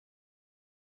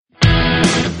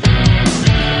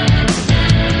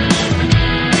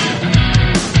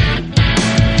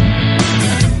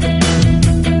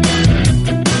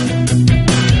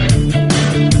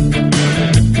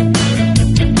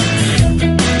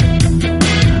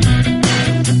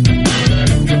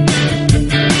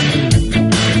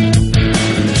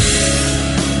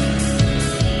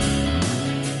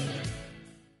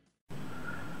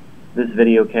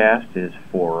video cast is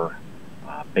for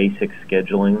basic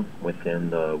scheduling within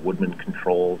the Woodman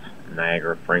Controls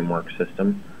Niagara framework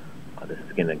system. This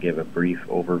is going to give a brief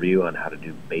overview on how to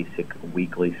do basic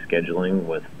weekly scheduling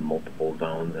with multiple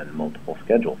zones and multiple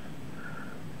schedules.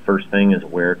 First thing is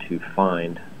where to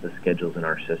find the schedules in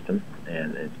our system,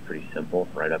 and it's pretty simple.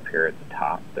 Right up here at the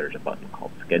top there's a button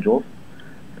called Schedules,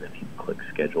 and if you click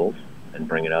Schedules and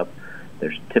bring it up,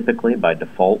 there's typically by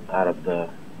default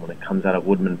when it comes out of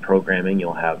Woodman programming,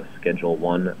 you'll have a Schedule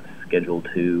 1, Schedule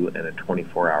 2, and a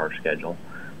 24-hour schedule.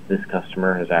 This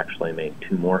customer has actually made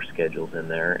 2 more schedules in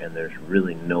there, and there's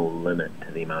really no limit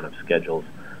to the amount of schedules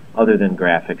other than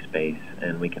graphic space,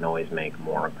 and we can always make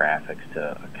more graphics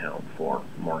to account for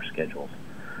more schedules.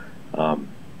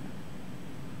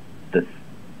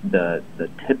 The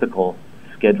typical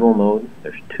schedule mode,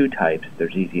 there's 2 types.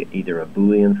 There's either a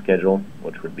Boolean schedule,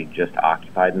 which would be just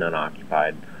occupied and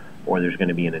unoccupied, or there's going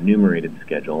to be an enumerated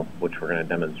schedule, which we're going to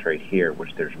demonstrate here,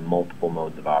 which there's multiple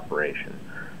modes of operation.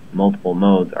 Multiple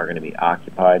modes are going to be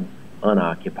occupied,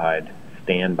 unoccupied,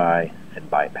 standby, and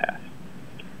bypass.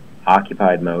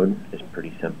 Occupied mode is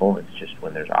pretty simple. It's just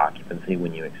when there's occupancy,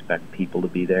 when you expect people to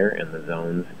be there, and the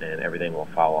zones and everything will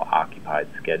follow occupied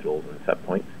schedules and set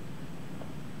points.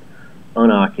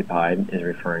 Unoccupied is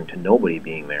referring to nobody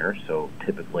being there, so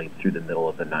typically through the middle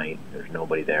of the night, there's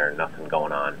nobody there, nothing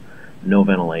going on, no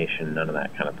ventilation, none of that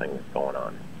kind of thing is going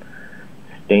on.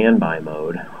 Standby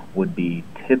mode would be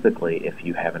typically if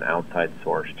you have an outside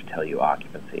source to tell you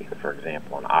occupancy. For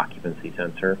example, an occupancy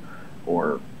sensor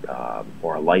or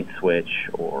a light switch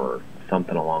or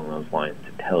something along those lines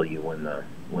to tell you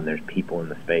when there's people in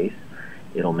the space.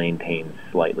 It'll maintain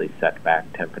slightly set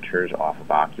back temperatures off of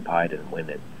occupied, and when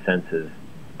it senses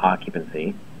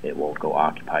occupancy, it will go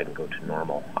occupied and go to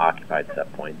normal occupied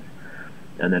set points.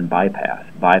 And then bypass.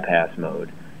 Bypass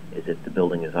mode is if the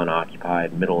building is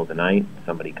unoccupied, middle of the night,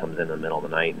 somebody comes in the middle of the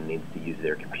night and needs to use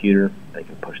their computer, they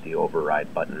can push the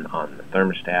override button on the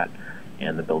thermostat,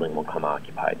 and the building will come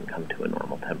occupied and come to a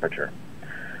normal temperature.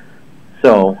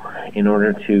 So, in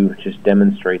order to just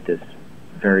demonstrate this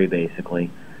very basically,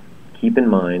 keep in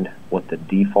mind what the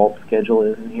default schedule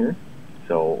is in here.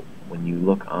 So, when you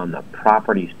look on the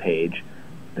Properties page,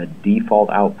 the default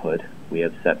output we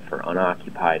have set for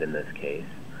unoccupied in this case,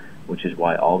 which is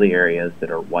why all the areas that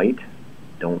are white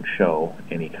don't show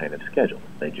any kind of schedule.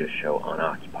 They just show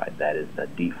unoccupied. That is the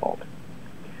default.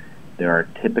 There are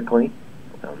typically,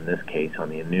 in this case on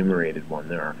the enumerated one,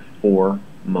 there are 4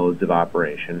 modes of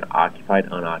operation: occupied,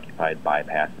 unoccupied,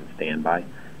 bypass, and standby.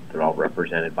 They're all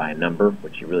represented by a number,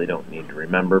 which you really don't need to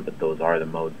remember, but those are the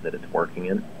modes that it's working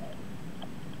in.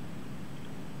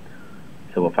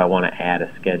 So if I want to add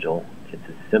a schedule, it's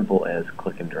as simple as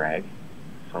click and drag.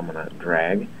 So I'm going to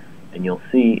drag, and you'll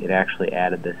see it actually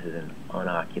added this as an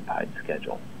unoccupied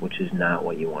schedule, which is not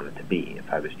what you want it to be. If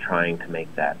I was trying to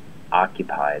make that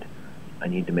occupied, I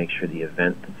need to make sure the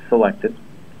event that's selected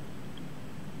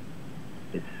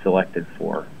is selected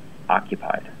for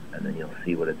occupied, and then you'll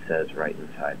see what it says right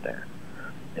inside there.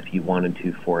 If you wanted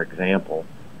to, for example,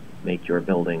 make your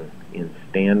building in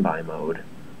standby mode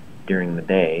during the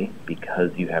day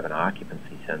because you have an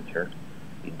occupancy sensor,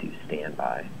 you do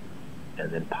standby,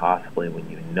 and then possibly when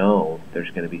you know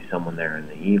there's going to be someone there in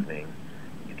the evening,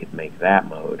 you could make that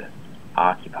mode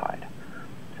occupied.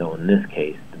 So in this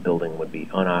case, the building would be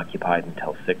unoccupied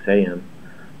until 6 a.m.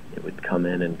 It would come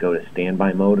in and go to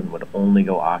standby mode and would only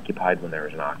go occupied when there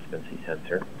is an occupancy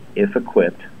sensor. If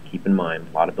equipped, keep in mind,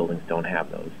 a lot of buildings don't have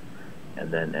those.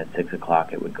 And then at 6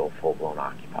 o'clock, it would go full-blown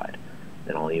occupied.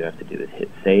 Then all you have to do is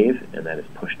hit save, and that is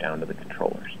pushed down to the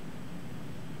controllers.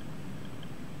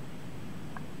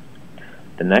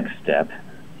 The next step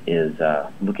is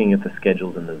looking at the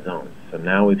schedules in the zones. So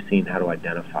now we've seen how to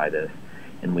identify this,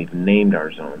 and we've named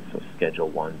our zones. So schedule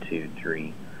 1, 2,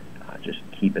 3. Just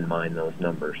keep in mind those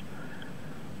numbers.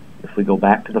 If we go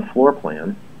back to the floor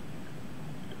plan,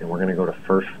 and we're going to go to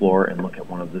first floor and look at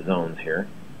one of the zones here.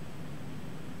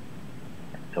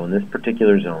 So in this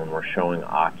particular zone, we're showing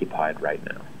occupied right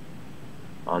now.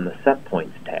 On the Set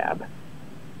Points tab,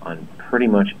 on pretty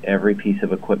much every piece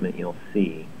of equipment you'll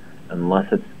see,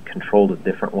 unless it's controlled a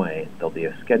different way, there'll be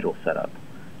a schedule setup.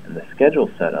 And the schedule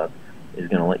setup is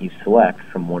going to let you select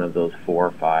from one of those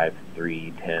 4, 5,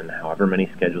 3, 10, however many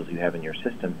schedules you have in your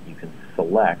system. You can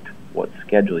select what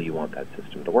schedule you want that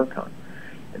system to work on.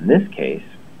 In this case,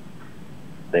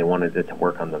 they wanted it to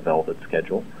work on the Velvet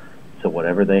schedule, so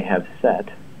whatever they have set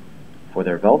for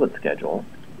their Velvet schedule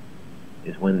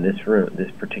is when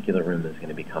this particular room is going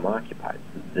to become occupied.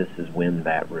 This is when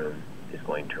that room is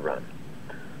going to run.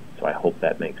 So I hope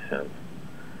that makes sense.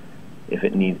 If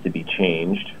it needs to be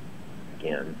changed,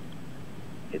 again,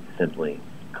 it's simply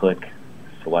click,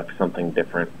 select something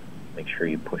different, make sure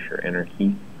you push your enter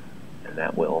key, and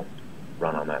that will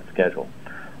run on that schedule.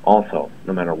 Also,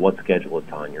 no matter what schedule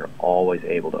it's on, you're always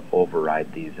able to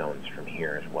override these zones from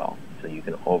here as well. So you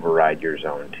can override your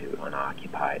zone to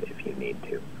unoccupied if you need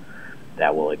to.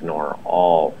 That will ignore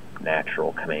all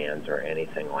natural commands or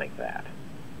anything like that.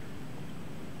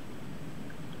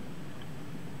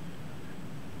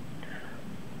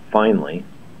 Finally,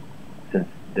 since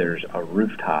there's a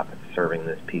rooftop serving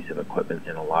this piece of equipment,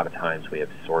 and a lot of times we have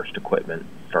sourced equipment,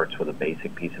 starts with a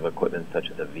basic piece of equipment such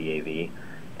as a VAV,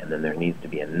 and then there needs to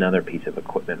be another piece of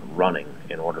equipment running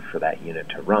in order for that unit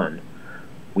to run.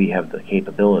 We have the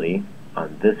capability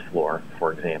on this floor,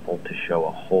 for example, to show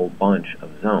a whole bunch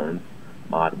of zones,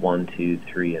 mod 1, 2,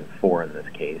 3, and 4 in this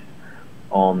case,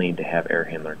 all need to have air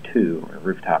handler 2 or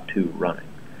rooftop 2 running.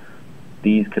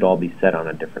 These could all be set on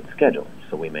a different schedule,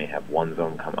 so we may have one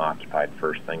zone come occupied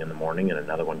first thing in the morning and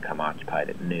another one come occupied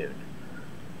at noon.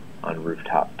 On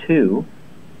rooftop 2,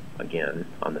 again,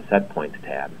 on the set points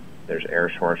tab, there's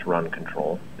air source run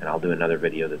control, and I'll do another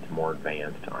video that's more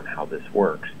advanced on how this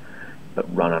works,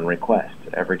 but run on request.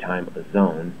 Every time a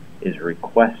zone is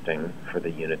requesting for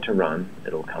the unit to run,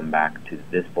 it'll come back to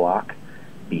this block,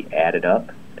 be added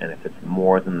up, and if it's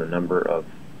more than the number of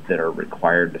that are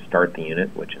required to start the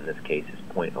unit, which in this case is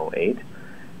 0.08,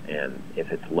 and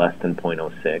if it's less than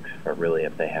 0.06, or really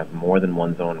if they have more than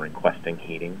one zone requesting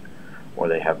heating, or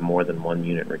they have more than one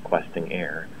unit requesting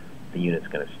air, the unit's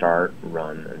going to start,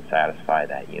 run, and satisfy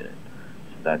that unit.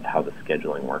 So that's how the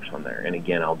scheduling works on there. And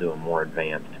again, I'll do a more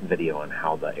advanced video on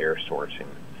how the air sourcing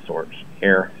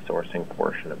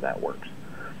portion of that works.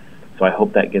 So I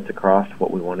hope that gets across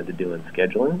what we wanted to do in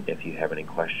scheduling. If you have any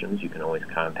questions, you can always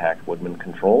contact Woodman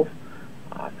Controls.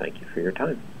 Thank you for your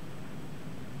time.